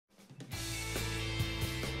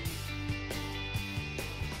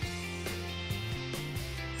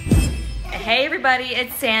Hey everybody,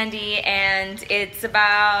 it's Sandy, and it's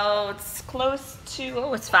about close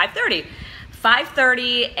to, it's 5:30.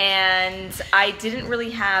 5:30, and I didn't really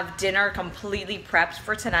have dinner completely prepped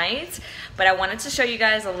for tonight, but I wanted to show you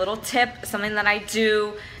guys a little tip, something that I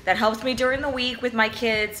do that helps me during the week with my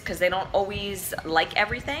kids because they don't always like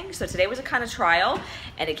everything. So today was a kind of trial,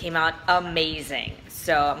 and it came out amazing.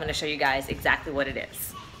 So I'm gonna show you guys exactly what it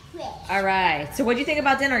is. All right, so what do you think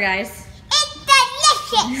about dinner, guys? It's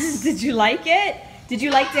delicious. Did you like it? Did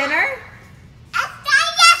you like dinner? It's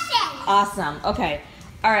delicious. Awesome. Okay.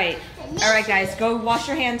 All right. All right, guys. Go wash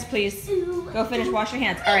your hands, please. Go finish wash your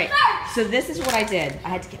hands. All right. So this is what I did. I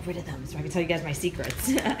had to get rid of them so I can tell you guys my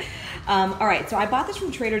secrets. All right. So I bought this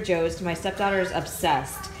from Trader Joe's because my stepdaughter's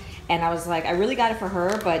obsessed. And I was like, I really got it for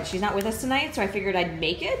her, but she's not with us tonight, so I figured I'd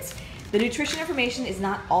make it. The nutrition information is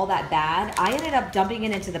not all that bad. I ended up dumping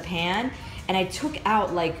it into the pan, and I took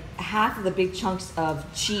out like half of the big chunks of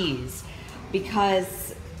cheese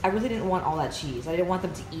because I really didn't want all that cheese. I didn't want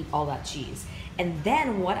them to eat all that cheese. And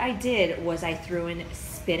then what I did was I threw in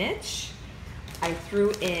spinach, I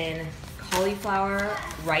threw in cauliflower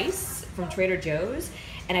rice from Trader Joe's,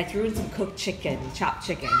 and I threw in some cooked chicken, chopped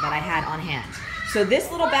chicken that I had on hand. So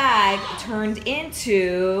this little bag turned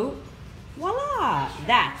into, voila,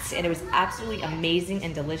 and it was absolutely amazing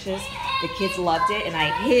and delicious. The kids loved it, and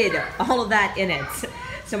I hid all of that in it.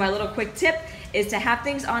 So my little quick tip is to have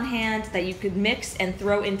things on hand that you could mix and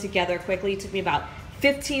throw in together quickly. It took me about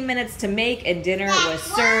 15 minutes to make, and dinner was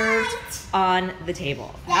served on the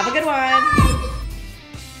table. Have a good one.